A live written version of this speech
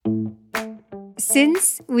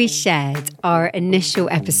Since we shared our initial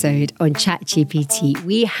episode on Chatgpt,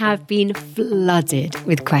 we have been flooded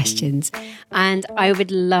with questions, and I would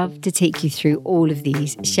love to take you through all of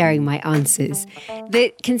these, sharing my answers.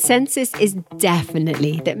 The consensus is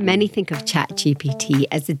definitely that many think of Chatgpt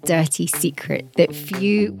as a dirty secret that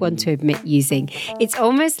few want to admit using. It's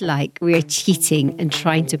almost like we are cheating and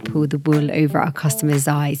trying to pull the wool over our customers'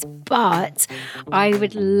 eyes. But I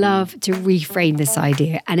would love to reframe this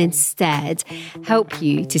idea and instead help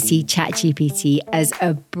you to see Chatgpt as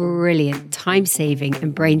a brilliant time-saving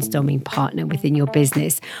and brainstorming partner within your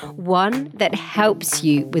business. One that helps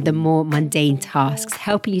you with the more mundane tasks,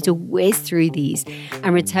 helping you to whiz through these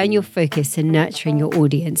and return your focus to nurturing your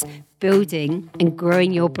audience, building and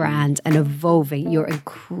growing your brand, and evolving your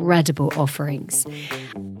incredible offerings.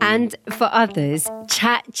 And for others,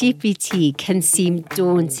 Chatgpt can seem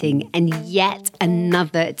daunting and yet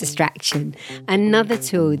another distraction, another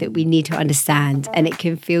tool that we need to understand, and it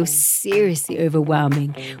can feel seriously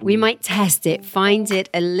overwhelming. We might test it, find it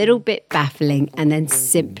a little bit baffling, and then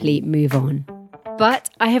simply move on.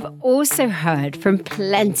 But I have also heard from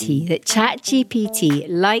plenty that Chatgpt,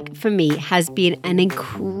 like for me, has been an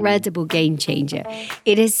incredible game changer.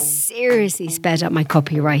 It has seriously sped up my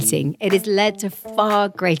copywriting. It has led to far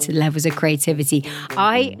greater levels of creativity.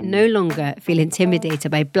 I no longer feel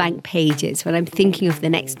intimidated by blank pages when I'm thinking of the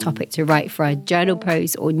next topic to write for a journal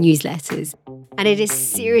post or newsletters. And it has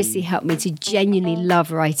seriously helped me to genuinely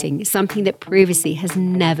love writing, something that previously has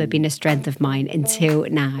never been a strength of mine until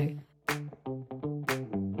now.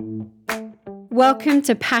 Welcome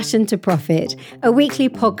to Passion to Profit, a weekly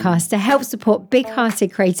podcast to help support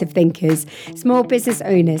big-hearted creative thinkers, small business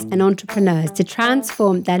owners and entrepreneurs to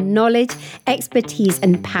transform their knowledge, expertise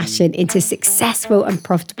and passion into successful and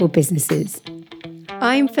profitable businesses.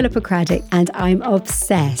 I'm Philippa Craddock and I'm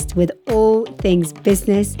obsessed with all things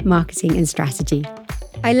business, marketing and strategy.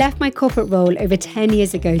 I left my corporate role over 10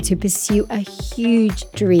 years ago to pursue a huge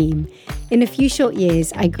dream. In a few short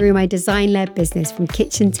years, I grew my design-led business from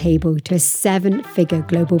kitchen table to a 7-figure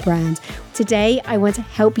global brand. Today, I want to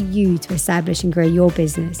help you to establish and grow your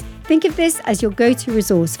business. Think of this as your go-to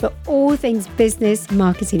resource for all things business,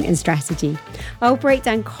 marketing, and strategy. I'll break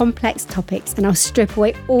down complex topics and I'll strip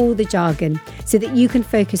away all the jargon so that you can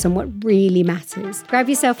focus on what really matters. Grab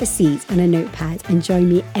yourself a seat and a notepad and join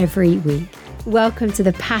me every week. Welcome to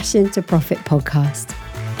the Passion to Profit podcast.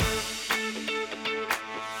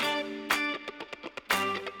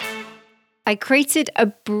 I created a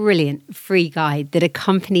brilliant free guide that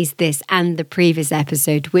accompanies this and the previous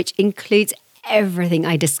episode, which includes everything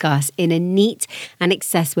I discuss in a neat and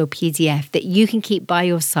accessible PDF that you can keep by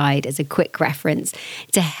your side as a quick reference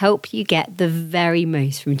to help you get the very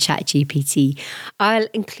most from Chatgpt. I'll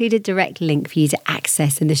include a direct link for you to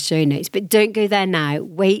access in the show notes, but don't go there now.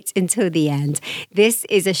 Wait until the end. This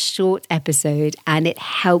is a short episode and it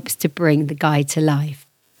helps to bring the guide to life.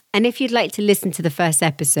 And if you'd like to listen to the first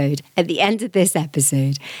episode, at the end of this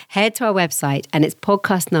episode, head to our website and it's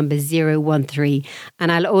podcast number 013,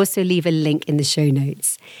 and I'll also leave a link in the show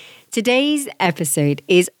notes. Today's episode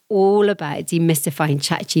is all about demystifying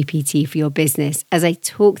Chatgpt for your business as I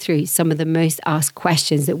talk through some of the most asked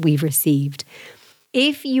questions that we've received.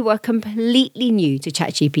 If you are completely new to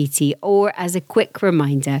Chatgpt, or as a quick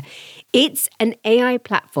reminder, it's an AI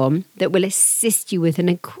platform that will assist you with an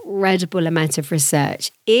incredible amount of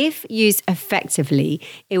research. If used effectively,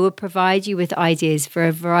 it will provide you with ideas for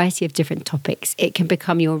a variety of different topics. It can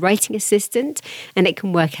become your writing assistant and it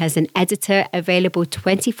can work as an editor available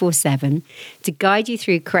 24/7 to guide you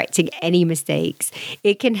through correcting any mistakes.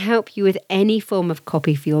 It can help you with any form of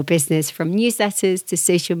copy for your business, from newsletters to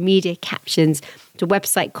social media captions to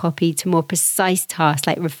website copy to more precise tasks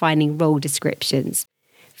like refining role descriptions.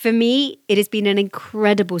 For me, it has been an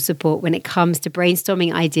incredible support when it comes to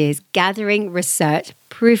brainstorming ideas, gathering research,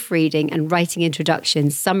 proofreading, and writing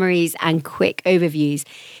introductions, summaries, and quick overviews.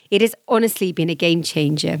 It has honestly been a game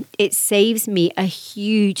changer. It saves me a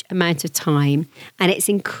huge amount of time, and it's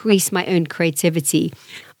increased my own creativity.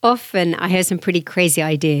 Often I have some pretty crazy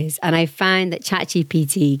ideas, and I found that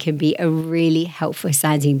Chatgpt can be a really helpful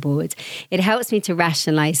sounding board. It helps me to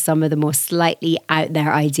rationalize some of the more slightly out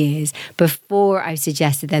there ideas before I've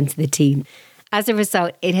suggested them to the team. As a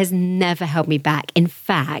result, it has never held me back. In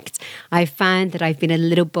fact, I've found that I've been a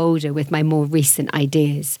little bolder with my more recent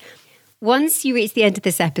ideas. Once you reach the end of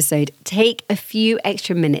this episode, take a few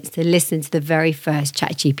extra minutes to listen to the very first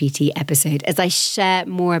Chatgpt episode as I share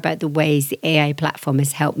more about the ways the AI platform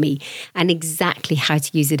has helped me and exactly how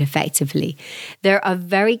to use it effectively. There are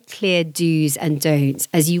very clear do's and don'ts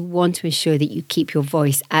as you want to ensure that you keep your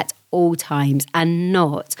voice at all times and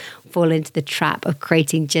not fall into the trap of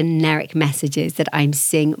creating generic messages that I'm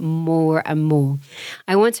seeing more and more.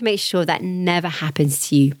 I want to make sure that never happens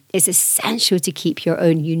to you. It's essential to keep your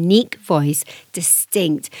own unique voice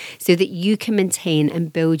distinct so that you can maintain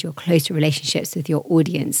and build your closer relationships with your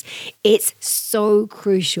audience. It's so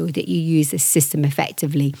crucial that you use this system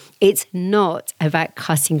effectively. It's not about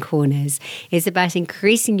cutting corners. It's about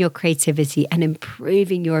increasing your creativity and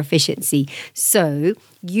improving your efficiency so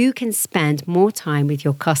you can spend more time with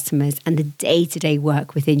your customers and the day-to-day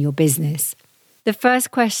work within your business. The first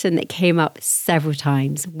question that came up several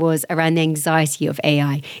times was around the anxiety of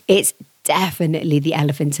AI. It's definitely the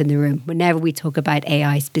elephant in the room whenever we talk about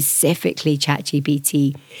AI, specifically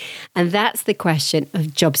ChatGPT. And that's the question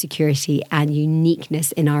of job security and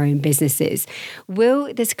uniqueness in our own businesses.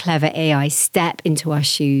 Will this clever AI step into our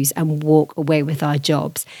shoes and walk away with our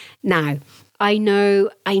jobs? Now, I know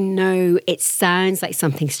it sounds like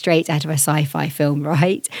something straight out of a sci-fi film,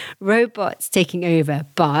 right? Robots taking over,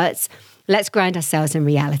 but let's ground ourselves in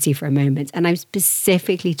reality for a moment. And I'm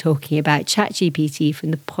specifically talking about ChatGPT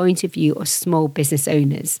from the point of view of small business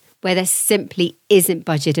owners, where there simply isn't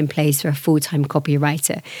budget in place for a full-time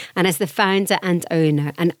copywriter. And as the founder and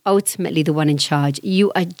owner, and ultimately the one in charge,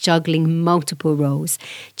 you are juggling multiple roles.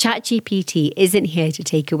 ChatGPT isn't here to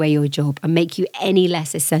take away your job and make you any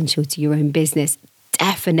less essential to your own business.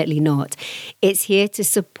 Definitely not. It's here to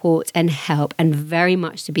support and help and very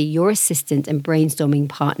much to be your assistant and brainstorming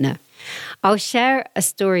partner. I'll share a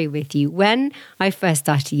story with you. When I first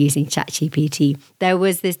started using ChatGPT, there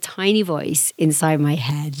was this tiny voice inside my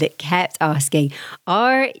head that kept asking,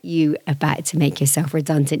 are you about to make yourself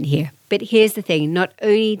redundant here? But here's the thing, not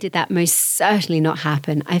only did that most certainly not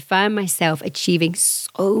happen, I found myself achieving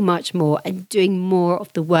so much more and doing more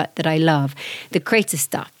of the work that I love, the creative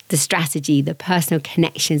stuff, the strategy, the personal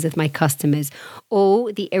connections with my customers,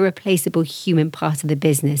 all the irreplaceable human part of the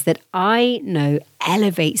business that I know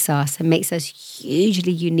elevates us and makes us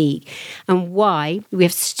hugely unique, and why we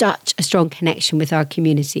have such a strong connection with our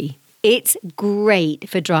community. It's great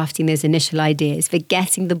for drafting those initial ideas, for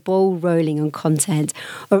getting the ball rolling on content,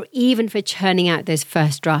 or even for churning out those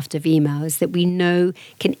first draft of emails that we know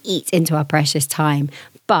can eat into our precious time.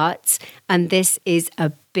 But, and this is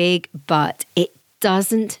a big but, it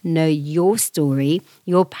doesn't know your story,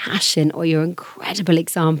 your passion, or your incredible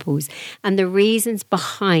examples and the reasons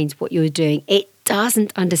behind what you're doing. It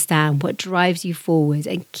doesn't understand what drives you forward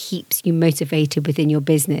and keeps you motivated within your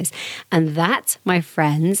business. And that, my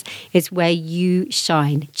friends, is where you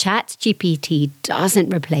shine. ChatGPT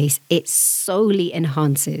doesn't replace, it solely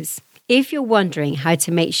enhances. If you're wondering how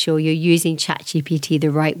to make sure you're using ChatGPT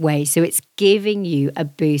the right way so it's giving you a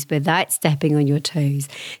boost without stepping on your toes,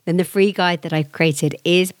 then the free guide that I've created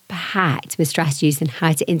is packed with strategies on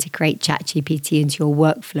how to integrate ChatGPT into your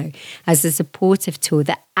workflow as a supportive tool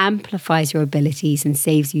that amplifies your abilities and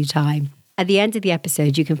saves you time. At the end of the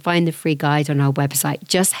episode, you can find the free guide on our website.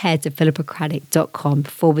 Just head to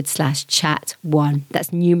philippacraddock.com/chat1.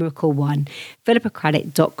 That's numerical 1.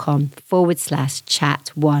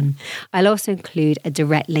 philippacraddock.com/chat1. I'll also include a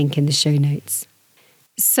direct link in the show notes.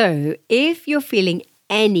 So if you're feeling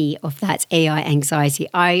any of that AI anxiety,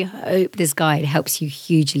 I hope this guide helps you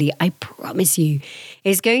hugely. I promise you,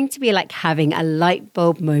 it's going to be like having a light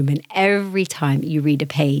bulb moment every time you read a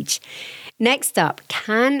page. Next up,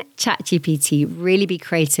 can ChatGPT really be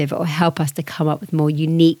creative or help us to come up with more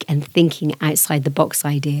unique and thinking outside the box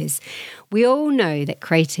ideas? We all know that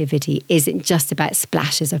creativity isn't just about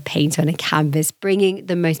splashes of paint on a canvas, bringing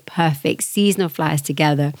the most perfect seasonal flowers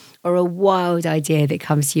together, or a wild idea that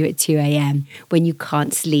comes to you at 2 a.m. when you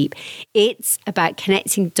can't sleep. It's about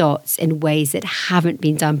connecting dots in ways that haven't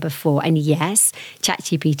been done before. And yes,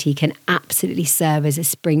 ChatGPT can absolutely serve as a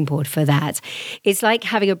springboard for that. It's like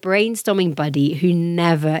having a brainstorming buddy who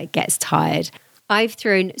never gets tired. I've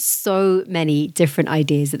thrown so many different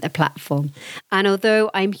ideas at the platform. And although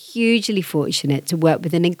I'm hugely fortunate to work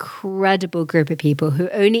with an incredible group of people who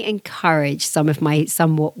only encourage some of my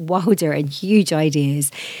somewhat wilder and huge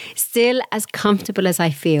ideas, still as comfortable as I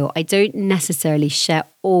feel, I don't necessarily share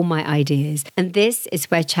all my ideas. And this is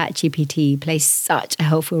where ChatGPT plays such a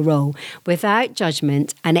helpful role. Without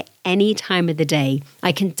judgment and at any time of the day,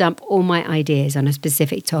 I can dump all my ideas on a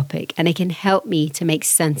specific topic and it can help me to make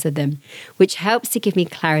sense of them, which helps to give me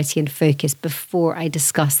clarity and focus before I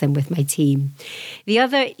discuss them with my team. The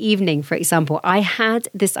other evening, for example, I had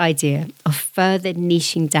this idea of further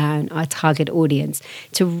niching down our target audience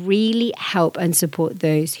to really help and support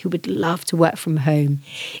those who would love to work from home.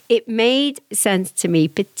 It made sense to me,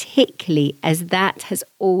 particularly as that has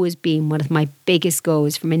always been one of my biggest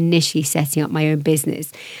goals from initially setting up my own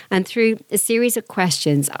business. And through a series of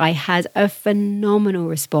questions, I had a phenomenal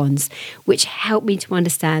response, which helped me to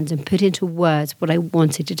understand and put into words what I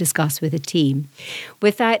wanted to discuss with the team.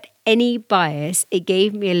 Without any bias, it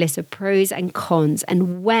gave me a list of pros and cons,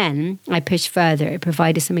 and when I pushed further, it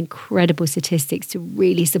provided some incredible statistics to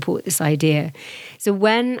really support this idea. So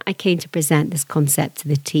when I came to present this concept to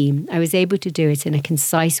the team, I was able to do it in a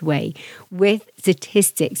concise way with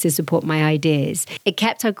statistics to support my ideas. It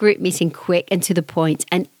kept our group meeting quick and to the point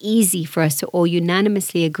and easy for us to all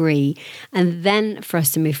unanimously agree and then for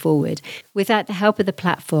us to move forward. Without the help of the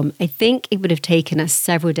platform, I think it would have taken us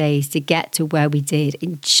several days to get to where we did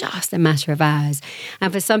in just a matter of hours.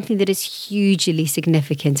 And for something that is hugely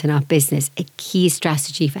significant in our business, a key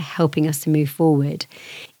strategy for helping us to move forward.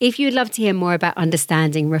 If you'd love to hear more about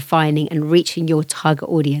understanding, refining, and reaching your target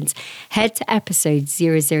audience, head to episode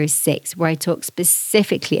 006, where I talk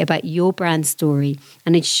specifically about your brand story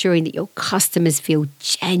and ensuring that your customers feel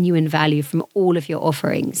genuine value from all of your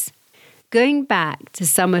offerings. Going back to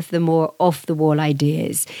some of the more off-the-wall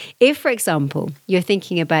ideas, if, for example, you're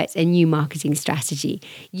thinking about a new marketing strategy,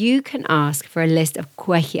 you can ask for a list of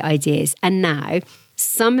quirky ideas. And now,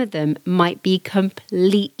 some of them might be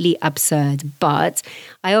completely absurd, but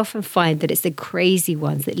I often find that it's the crazy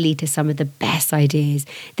ones that lead to some of the best ideas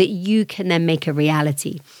that you can then make a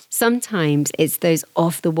reality. Sometimes it's those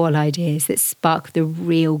off-the-wall ideas that spark the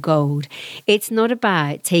real gold. It's not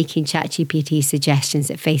about taking Chatgpt suggestions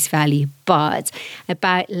at face value, but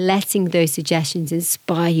about letting those suggestions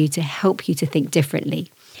inspire you to help you to think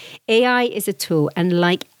differently. AI is a tool, and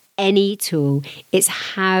like any tool, it's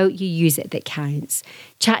how you use it that counts.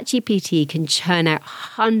 Chatgpt can churn out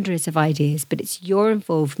hundreds of ideas, but it's your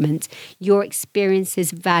involvement, your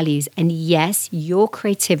experiences, values, and yes, your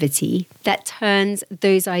creativity that turns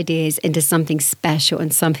those ideas into something special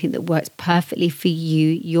and something that works perfectly for you,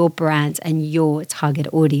 your brand, and your target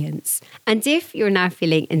audience. And if you're now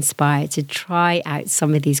feeling inspired to try out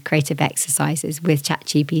some of these creative exercises with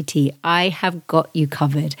Chatgpt, I have got you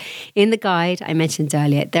covered. In the guide I mentioned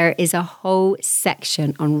earlier, there is a whole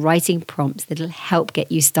section on writing prompts that'll help get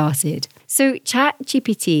you started. So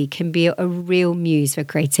Chatgpt can be a real muse for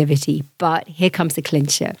creativity, but here comes the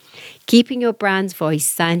clincher. Keeping your brand's voice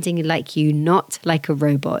sounding like you, not like a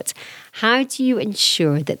robot. How do you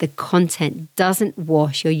ensure that the content doesn't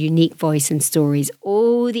wash your unique voice and stories,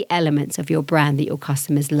 all the elements of your brand that your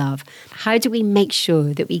customers love? How do we make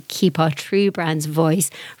sure that we keep our true brand's voice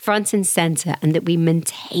front and center and that we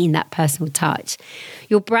maintain that personal touch?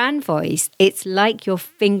 Your brand voice, it's like your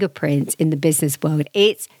fingerprint in the business world.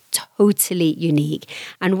 It's totally unique.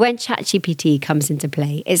 And when Chatgpt comes into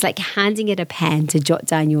play, it's like handing it a pen to jot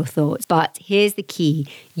down your thoughts. But here's the key.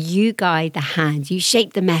 You guide the hand. You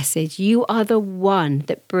shape the message. You are the one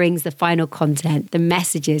that brings the final content, the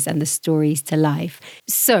messages and the stories to life.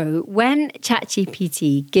 So when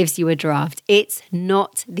Chatgpt gives you a draft, it's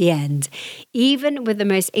not the end. Even with the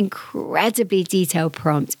most incredibly detailed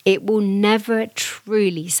prompt, it will never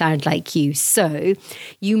truly sound like you. So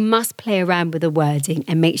you must play around with the wording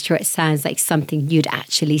and make sure it sounds like something you'd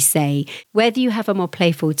actually say. Whether you have a more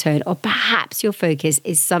playful tone or perhaps your focus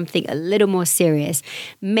is something a little more serious,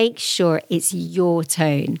 make sure it's your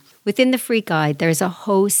tone. Within the free guide, there is a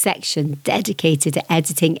whole section dedicated to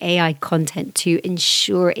editing AI content to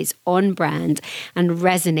ensure it's on brand and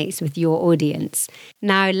resonates with your audience.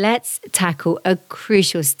 Now, let's tackle a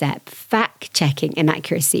crucial step, fact-checking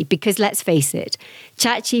inaccuracy, because let's face it,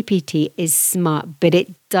 Chatgpt is smart, but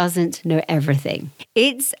it doesn't know everything.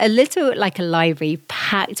 It's a little like a library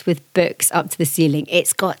packed with books up to the ceiling.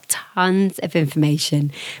 It's got tons of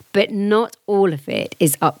information, but not all of it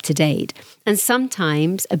is up to date. And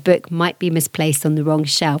sometimes a book might be misplaced on the wrong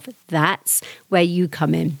shelf. That's where you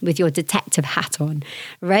come in with your detective hat on,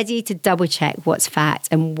 ready to double check what's fact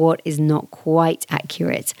and what is not quite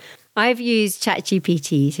accurate. I've used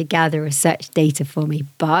Chatgpt to gather research data for me,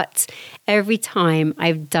 but every time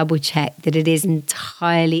I've double checked that it is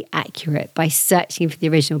entirely accurate by searching for the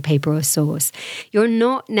original paper or source. You're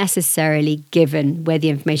not necessarily given where the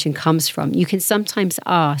information comes from. You can sometimes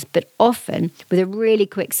ask, but often with a really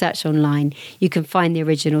quick search online, you can find the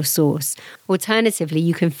original source. Alternatively,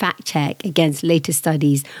 you can fact check against latest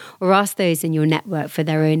studies or ask those in your network for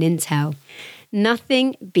their own intel.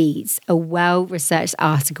 Nothing beats a well-researched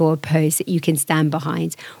article or post that you can stand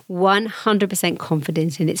behind, 100%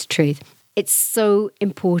 confident in its truth. It's so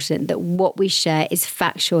important that what we share is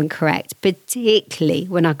factual and correct, particularly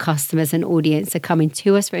when our customers and audience are coming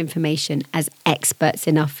to us for information as experts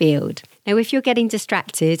in our field. Now, if you're getting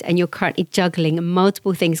distracted and you're currently juggling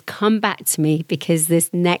multiple things, come back to me because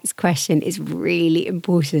this next question is really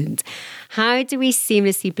important. How do we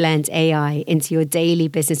seamlessly blend AI into your daily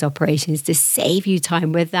business operations to save you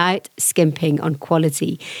time without skimping on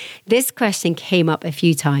quality? This question came up a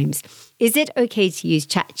few times. Is it okay to use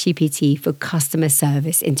Chatgpt for customer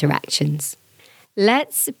service interactions?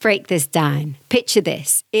 Let's break this down. Picture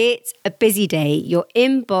this. It's a busy day. Your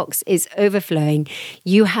inbox is overflowing.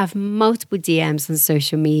 You have multiple DMs on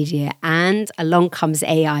social media and along comes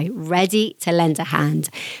AI ready to lend a hand.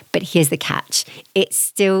 But here's the catch. It's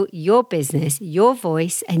still your business, your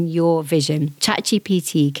voice and your vision.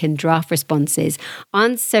 ChatGPT can draft responses,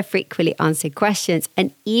 answer frequently answered questions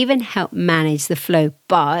and even help manage the flow.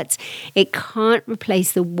 But it can't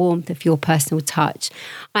replace the warmth of your personal touch.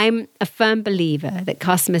 I'm a firm believer that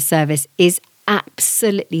customer service is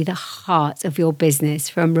absolutely the heart of your business,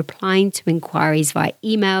 from replying to inquiries via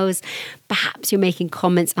emails, perhaps you're making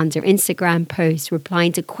comments under Instagram posts,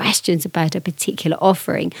 replying to questions about a particular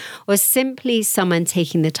offering, or simply someone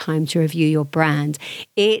taking the time to review your brand.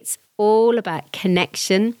 It's all about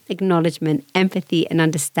connection, acknowledgement, empathy, and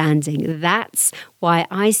understanding. That's why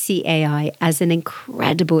I see AI as an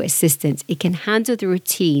incredible assistant. It can handle the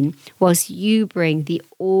routine whilst you bring the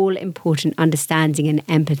all-important understanding and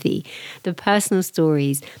empathy, the personal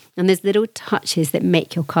stories, and those little touches that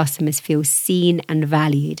make your customers feel seen and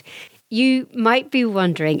valued. You might be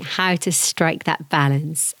wondering how to strike that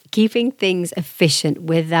balance, keeping things efficient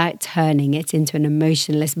without turning it into an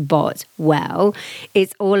emotionless bot. Well,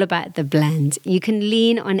 it's all about the blend. You can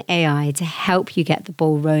lean on AI to help you get the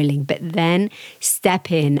ball rolling, but then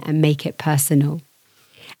step in and make it personal.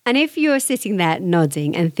 And if you're sitting there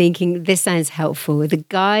nodding and thinking this sounds helpful, the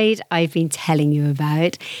guide I've been telling you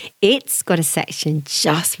about, it's got a section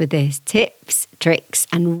just for this. Tips, tricks,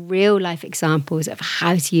 and real life examples of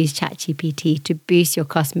how to use ChatGPT to boost your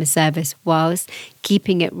customer service whilst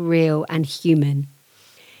keeping it real and human.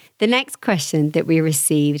 The next question that we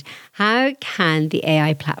received, how can the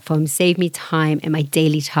AI platform save me time in my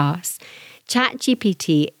daily tasks?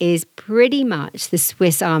 ChatGPT is pretty much the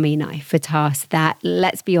Swiss Army knife for tasks that,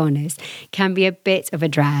 let's be honest, can be a bit of a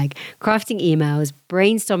drag. Crafting emails,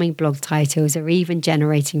 brainstorming blog titles, or even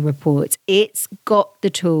generating reports. It's got the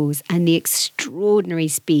tools and the extraordinary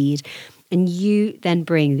speed, and you then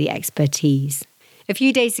bring the expertise. A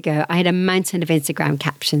few days ago, I had a mountain of Instagram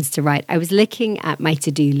captions to write. I was looking at my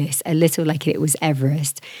to-do list, a little like it was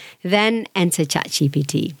Everest. Then enter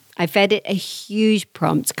ChatGPT. I fed it a huge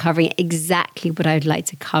prompt covering exactly what I would like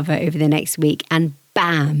to cover over the next week, and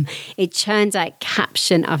bam, it churns out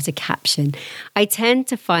caption after caption. I tend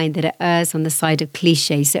to find that it errs on the side of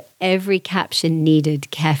cliche, so every caption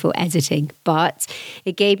needed careful editing, but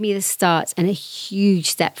it gave me the start and a huge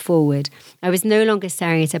step forward. I was no longer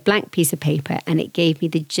staring at a blank piece of paper, and it gave me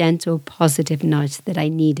the gentle, positive nudge that I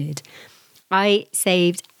needed. I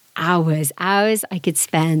saved hours I could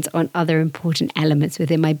spend on other important elements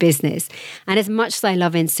within my business. And as much as I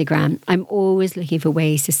love Instagram, I'm always looking for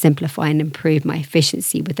ways to simplify and improve my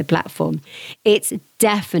efficiency with the platform. It's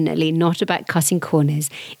definitely not about cutting corners.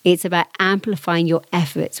 It's about amplifying your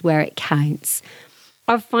efforts where it counts.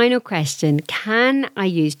 Our final question, can I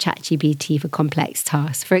use ChatGPT for complex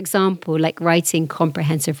tasks? For example, like writing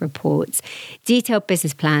comprehensive reports, detailed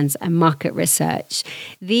business plans, and market research.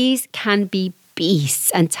 These can be beasts,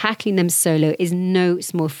 and tackling them solo is no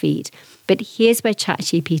small feat. But here's where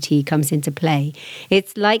ChatGPT comes into play.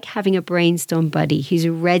 It's like having a brainstorm buddy who's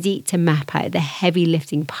ready to map out the heavy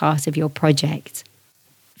lifting part of your project.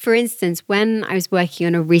 For instance, when I was working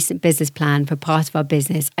on a recent business plan for part of our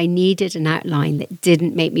business, I needed an outline that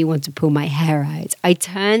didn't make me want to pull my hair out. I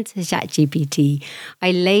turned to ChatGPT. I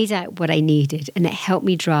laid out what I needed, and it helped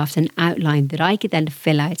me draft an outline that I could then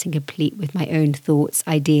fill out and complete with my own thoughts,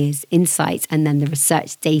 ideas, insights, and then the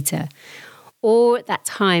research data. Or that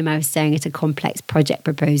time I was staring at a complex project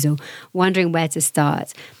proposal, wondering where to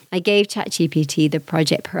start. I gave ChatGPT the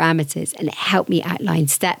project parameters, and it helped me outline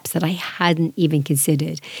steps that I hadn't even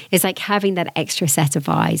considered. It's like having that extra set of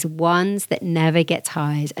eyes, ones that never get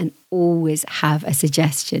tired and always have a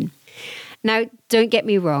suggestion. Now, don't get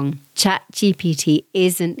me wrong, ChatGPT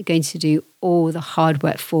isn't going to do all the hard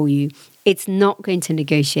work for you. It's not going to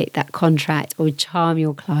negotiate that contract or charm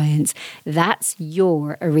your clients. That's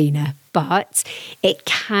your arena. But it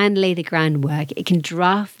can lay the groundwork. It can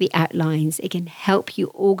draft the outlines. It can help you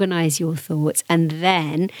organize your thoughts. And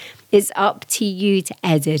then it's up to you to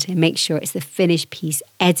edit and make sure it's the finished piece,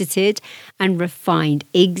 edited and refined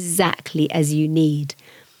exactly as you need.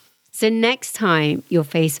 So next time you're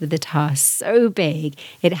faced with a task so big,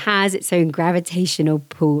 it has its own gravitational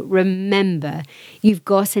pull, remember, you've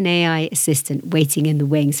got an AI assistant waiting in the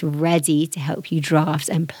wings, ready to help you draft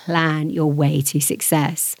and plan your way to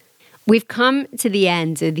success. We've come to the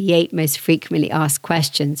end of the 8 most frequently asked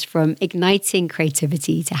questions, from igniting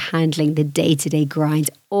creativity to handling the day-to-day grind,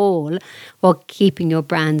 all while keeping your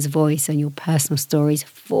brand's voice and your personal stories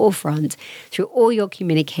forefront through all your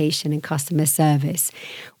communication and customer service.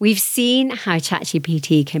 We've seen how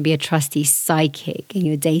Chatgpt can be a trusty sidekick in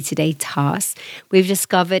your day-to-day tasks. We've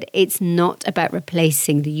discovered it's not about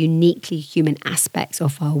replacing the uniquely human aspects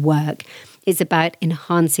of our work. It's about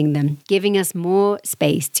enhancing them, giving us more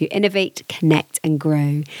space to innovate, connect, and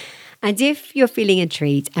grow. And if you're feeling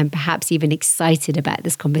intrigued and perhaps even excited about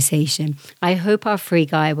this conversation, I hope our free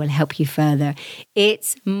guide will help you further.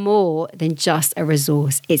 It's more than just a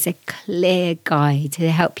resource. It's a clear guide to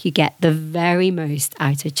help you get the very most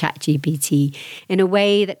out of ChatGPT in a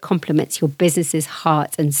way that complements your business's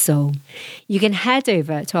heart and soul. You can head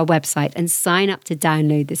over to our website and sign up to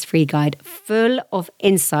download this free guide full of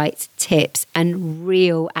insights, tips, and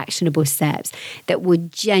real actionable steps that will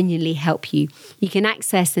genuinely help you. You can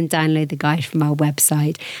access and download the guide from our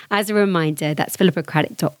website. As a reminder, that's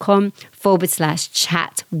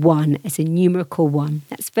philippacraddock.com/chat1. It's a numerical 1.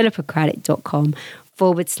 That's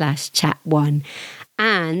philippacraddock.com/chat1.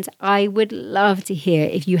 And I would love to hear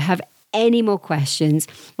if you have any more questions,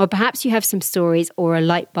 or perhaps you have some stories or a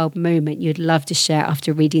light bulb moment you'd love to share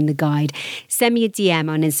after reading the guide. Send me a DM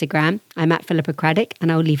on Instagram. I'm at Philippa Craddock, and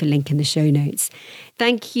I'll leave a link in the show notes.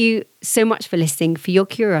 Thank you so much for listening, for your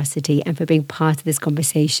curiosity, and for being part of this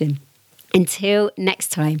conversation. Until next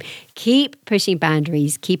time, keep pushing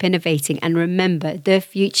boundaries, keep innovating, and remember, the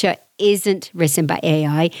future isn't written by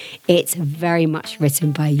AI. It's very much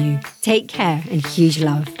written by you. Take care and huge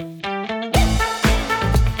love.